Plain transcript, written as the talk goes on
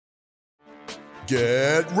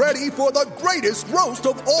Get ready for the greatest roast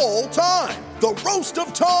of all time, the Roast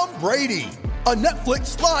of Tom Brady, a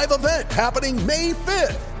Netflix live event happening May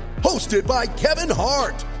 5th. Hosted by Kevin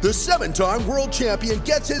Hart, the 7-time world champion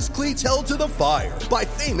gets his cleats held to the fire by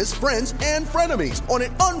famous friends and frenemies on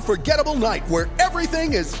an unforgettable night where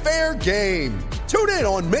everything is fair game. Tune in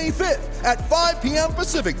on May 5th at 5 p.m.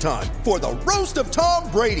 Pacific time for the Roast of Tom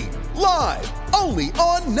Brady, live only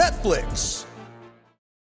on Netflix.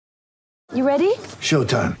 You ready?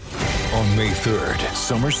 Showtime. On May 3rd,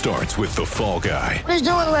 summer starts with The Fall Guy. Let's do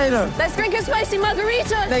it later. Let's drink a spicy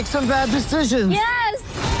margarita. Make some bad decisions. Yes!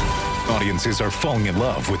 Audiences are falling in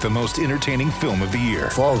love with the most entertaining film of the year.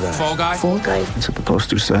 Fall Guy. Fall Guy? Fall Guy. That's what the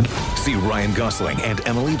poster said. See Ryan Gosling and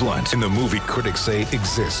Emily Blunt in the movie critics say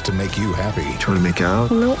exists to make you happy. Trying to make it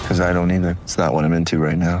out? Nope. Because I don't either. It's not what I'm into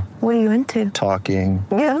right now. What are you into? Talking.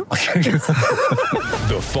 Yeah.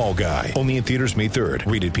 The Fall Guy. Only in theaters May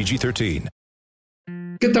 3rd. Rated PG-13.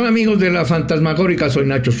 ¿Qué tal, amigos de la Fantasmagórica? Soy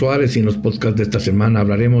Nacho Suárez y en los podcasts de esta semana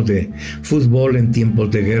hablaremos de fútbol en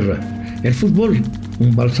tiempos de guerra. El fútbol,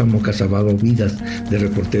 un bálsamo que ha salvado vidas de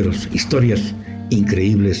reporteros, historias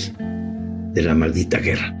increíbles de la maldita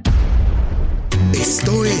guerra.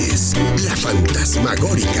 Esto es La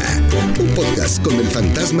Fantasmagórica, un podcast con el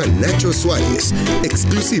fantasma Nacho Suárez,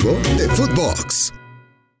 exclusivo de Footbox.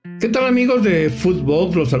 ¿Qué tal, amigos de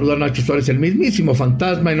Fútbol? Los saluda Nacho Suárez, el mismísimo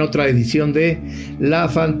fantasma, en otra edición de La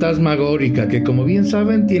Fantasmagórica, que como bien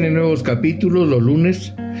saben tiene nuevos capítulos los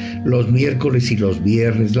lunes, los miércoles y los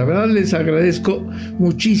viernes. La verdad les agradezco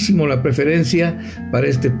muchísimo la preferencia para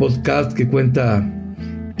este podcast que cuenta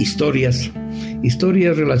historias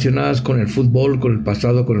relacionadas con el fútbol, con el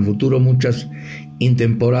pasado, con el futuro, muchas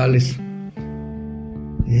intemporales.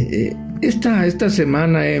 Esta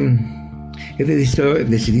semana he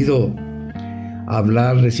decidido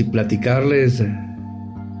hablarles y platicarles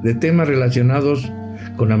de temas relacionados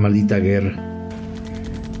con la maldita guerra.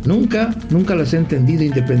 Nunca las he entendido,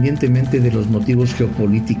 independientemente de los motivos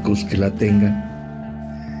geopolíticos que la tengan.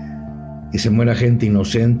 Que se muera gente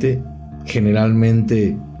inocente,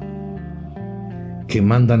 generalmente que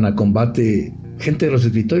mandan a combate gente de los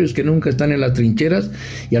escritorios que nunca están en las trincheras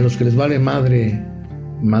y a los que les vale madre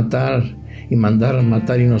matar y mandar a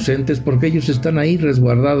matar inocentes porque ellos están ahí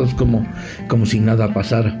resguardados como si nada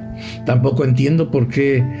pasara. Tampoco entiendo por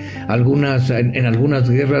qué en algunas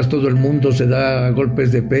guerras todo el mundo se da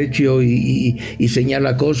golpes de pecho y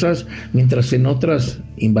señala cosas, mientras en otras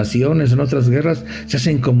invasiones, en otras guerras, se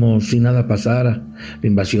hacen como si nada pasara. La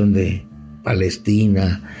invasión de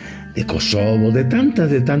Palestina, de Kosovo, de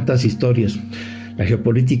tantas historias. La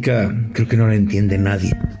geopolítica creo que no la entiende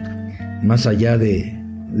nadie. Más allá de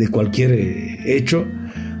cualquier hecho,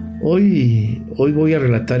 hoy voy a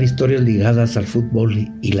relatar historias ligadas al fútbol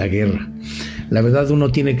y la guerra. La verdad,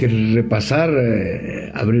 uno tiene que repasar,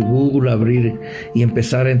 abrir Google, y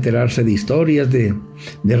empezar a enterarse de historias de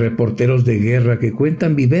reporteros de guerra que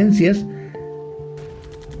cuentan vivencias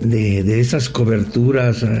de esas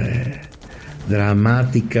coberturas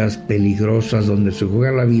dramáticas, peligrosas, donde se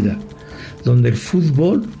juega la vida, donde el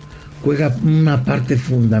fútbol juega una parte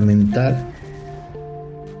fundamental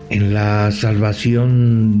en la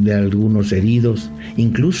salvación de algunos heridos,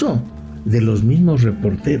 incluso de los mismos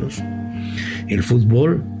reporteros. El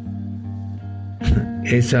fútbol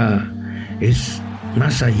es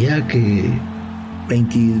más allá que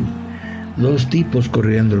 22 tipos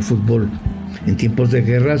corriendo el fútbol. En tiempos de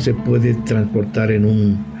guerra se puede transportar en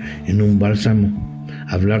un bálsamo.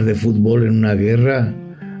 Hablar de fútbol en una guerra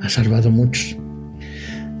ha salvado a muchos.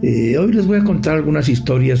 Hoy les voy a contar algunas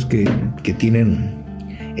historias que tienen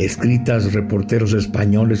escritas reporteros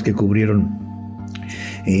españoles que cubrieron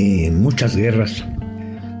muchas guerras.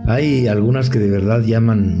 Hay algunas que de verdad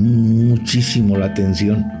llaman muchísimo la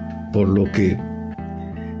atención por lo que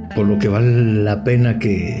vale la pena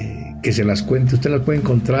que se las cuente. Usted las puede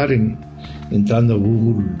encontrar entrando a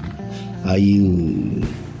Google. Hay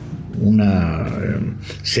una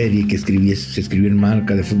serie que se escribió en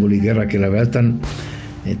Marca de Fútbol y Guerra, que la verdad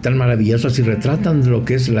tan maravillosas y retratan lo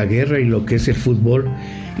que es la guerra y lo que es el fútbol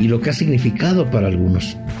y lo que ha significado para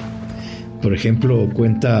algunos. Por ejemplo,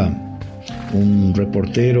 cuenta un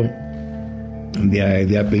reportero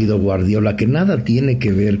de apellido Guardiola, que nada tiene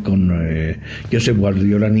que ver con Josep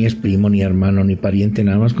Guardiola, ni es primo, ni hermano, ni pariente,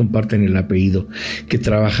 nada más comparten el apellido, que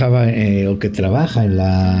trabajaba o que trabaja en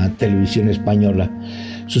la televisión española.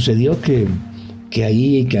 Sucedió que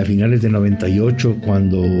a finales de 98,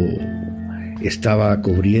 cuando estaba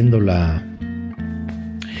cubriendo la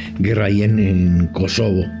guerra ahí en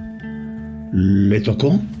Kosovo, le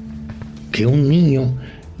tocó que un niño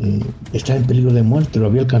estaba en peligro de muerte, lo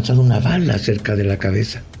había alcanzado una bala cerca de la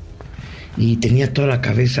cabeza, y tenía toda la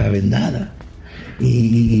cabeza vendada.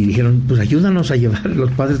 Y dijeron, pues ayúdanos a llevar.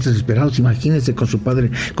 Los padres desesperados, imagínense, con su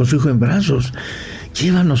padre, con su hijo en brazos.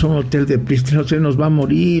 Llévanos a un hotel de prístino, se nos va a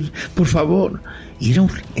morir, por favor. Y era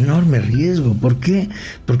un enorme riesgo. ¿Por qué?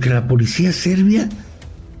 Porque la policía serbia,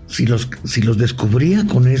 si los descubría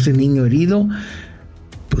con ese niño herido,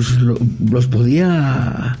 pues los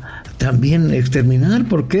podía también exterminar.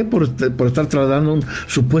 ¿Por qué? Por estar trasladando un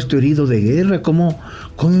supuesto herido de guerra. ¿Cómo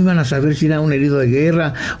iban a saber si era un herido de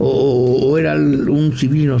guerra o era un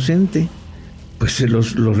civil inocente? Pues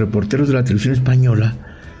los reporteros de la televisión española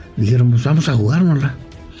dijeron, pues vamos a jugárnosla.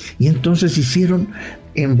 Y entonces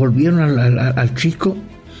envolvieron al chico.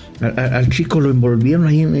 Al chico lo envolvieron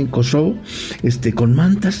ahí en Kosovo, con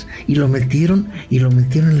mantas, y lo metieron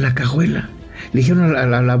en la cajuela. Le dijeron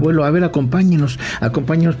al abuelo, a ver, acompáñenos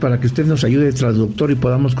para que usted nos ayude de traductor y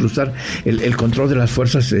podamos cruzar el control de las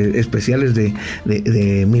fuerzas especiales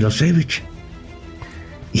de Milosevic.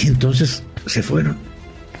 Y entonces se fueron,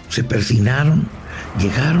 se persinaron,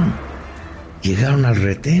 llegaron al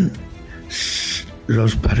retén,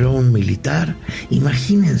 los paró un militar.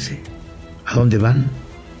 Imagínense, ¿a dónde van?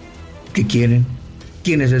 ¿Qué quieren?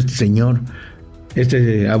 ¿Quién es este señor?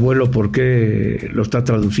 Este abuelo, ¿por qué lo está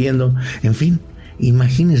traduciendo? En fin,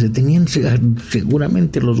 imagínense, tenían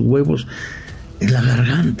seguramente los huevos en la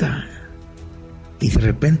garganta. Y de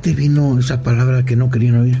repente vino esa palabra que no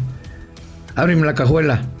querían oír. ¡Ábreme la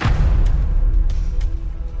cajuela!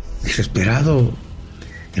 Desesperado,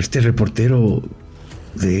 este reportero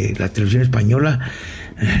de la televisión española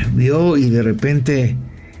vio, y de repente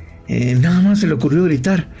nada más se le ocurrió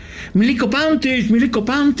gritar: ¡Miliko Pantic! ¡Miliko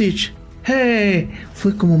Pantic! ¡Hey!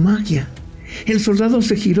 Fue como magia. El soldado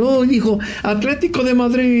se giró y dijo: ¡Atlético de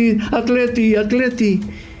Madrid! ¡Atleti!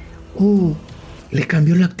 Le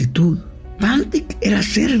cambió la actitud. Pantic era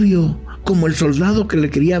serbio, como el soldado que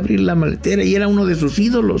le quería abrir la maletera, y era uno de sus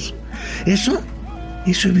ídolos. Eso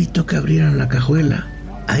evitó que abrieran la cajuela.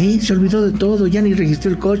 Ahí se olvidó de todo, ya ni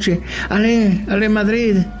registró el coche. ¡Ale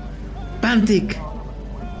Madrid! ¡Pantic!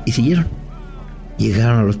 Y siguieron.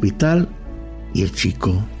 Llegaron al hospital y el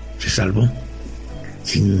chico se salvó.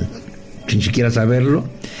 Sin siquiera saberlo,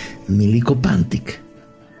 Miliko Pantic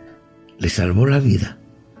le salvó la vida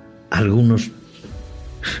a algunos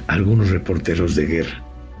reporteros de guerra.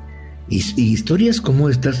 Y historias como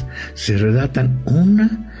estas se relatan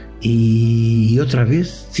una y otra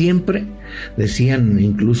vez. Siempre decían,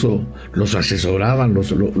 incluso los asesoraban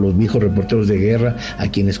los viejos reporteros de guerra a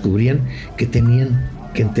quienes cubrían, que tenían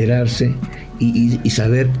que enterarse y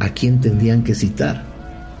saber a quién tendrían que citar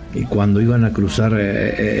cuando iban a cruzar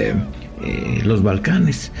los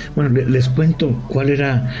Balcanes. Bueno, les cuento cuál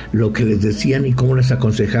era lo que les decían y cómo les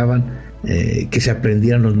aconsejaban que se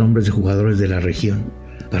aprendieran los nombres de jugadores de la región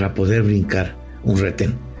para poder brincar un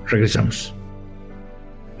retén. Regresamos.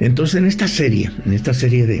 Entonces, en esta serie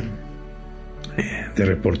de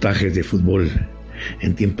reportajes de fútbol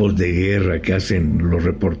en tiempos de guerra que hacen los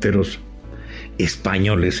reporteros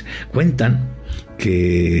españoles, cuentan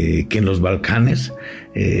que en los Balcanes,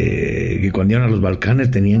 que cuando iban a los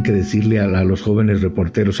Balcanes tenían que decirle a los jóvenes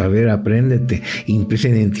reporteros: a ver, apréndete, y empieza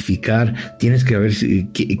a identificar, tienes que ver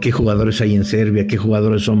qué jugadores hay en Serbia, qué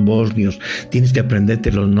jugadores son bosnios, tienes que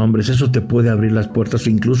aprenderte los nombres. Eso te puede abrir las puertas o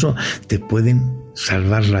incluso te pueden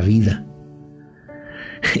salvar la vida.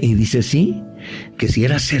 Y dice, sí, que si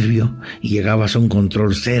eras serbio y llegabas a un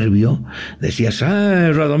control serbio, decías: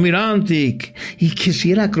 Radomir Antic. Y que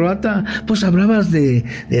si era croata, pues hablabas de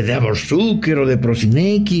Davor Šuker o de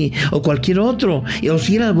Prosineki o cualquier otro. O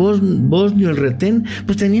si era bosnio el retén,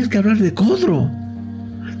 pues tenías que hablar de Kodro.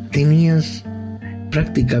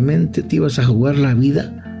 Prácticamente te ibas a jugar la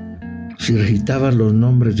vida si recitabas los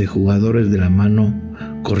nombres de jugadores de la mano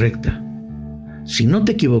correcta. Si no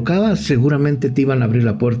te equivocabas, seguramente te iban a abrir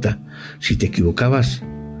la puerta. Si te equivocabas,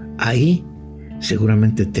 ahí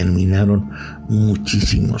seguramente terminaron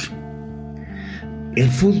muchísimos. El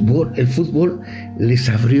fútbol les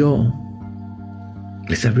abrió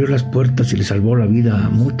las puertas y les salvó la vida a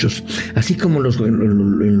muchos. Así como en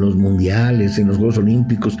los mundiales, en los Juegos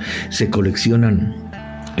Olímpicos, se coleccionan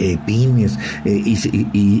pines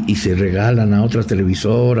y se regalan a otras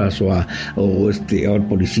televisoras o al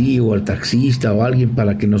policía o al taxista o a alguien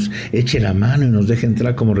para que nos eche la mano y nos deje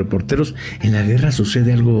entrar como reporteros. En la guerra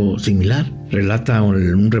sucede algo similar. Relata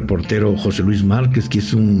un reportero, José Luis Márquez, que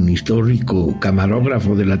es un histórico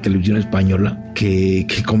camarógrafo de la televisión española, que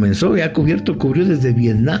cubrió desde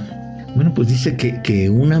Vietnam. Bueno, pues dice que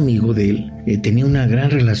un amigo de él tenía una gran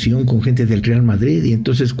relación con gente del Real Madrid, y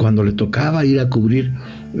entonces cuando le tocaba ir a cubrir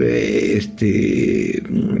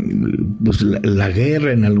pues la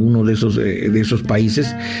guerra en alguno de esos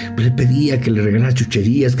países, pues le pedía que le regalara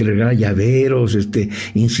chucherías, que le regalara llaveros,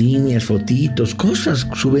 insignias, fotitos, cosas,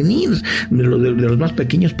 souvenirs de los más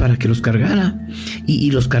pequeños para que los cargara, y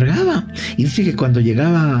los cargaba. Y dice que cuando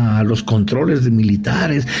llegaba a los controles de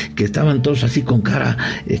militares, que estaban todos así con cara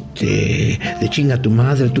de chinga tu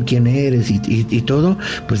madre, tú quién eres y todo,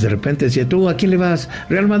 pues de repente decía, ¿tú a quién le vas?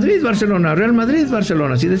 Real Madrid, Barcelona, Real Madrid,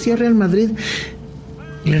 Barcelona. Si decía Real Madrid,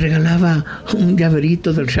 le regalaba un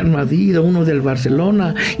llaverito del Real Madrid o uno del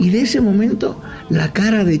Barcelona, y de ese momento la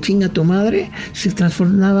cara de chinga tu madre se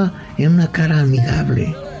transformaba en una cara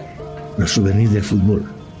amigable. Los souvenirs del fútbol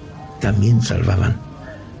también salvaban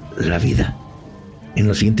la vida. En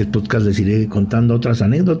los siguientes podcasts les iré contando otras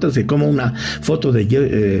anécdotas de cómo una foto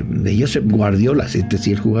de Josep Guardiola,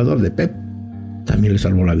 el jugador de Pep, también le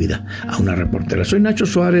salvó la vida a una reportera. Soy Nacho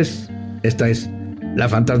Suárez, esta es La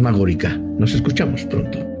Fantasmagórica. Nos escuchamos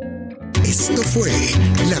pronto. Esto fue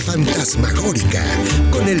La Fantasmagórica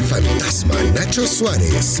con el fantasma Nacho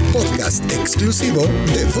Suárez, podcast exclusivo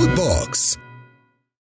de Footbox.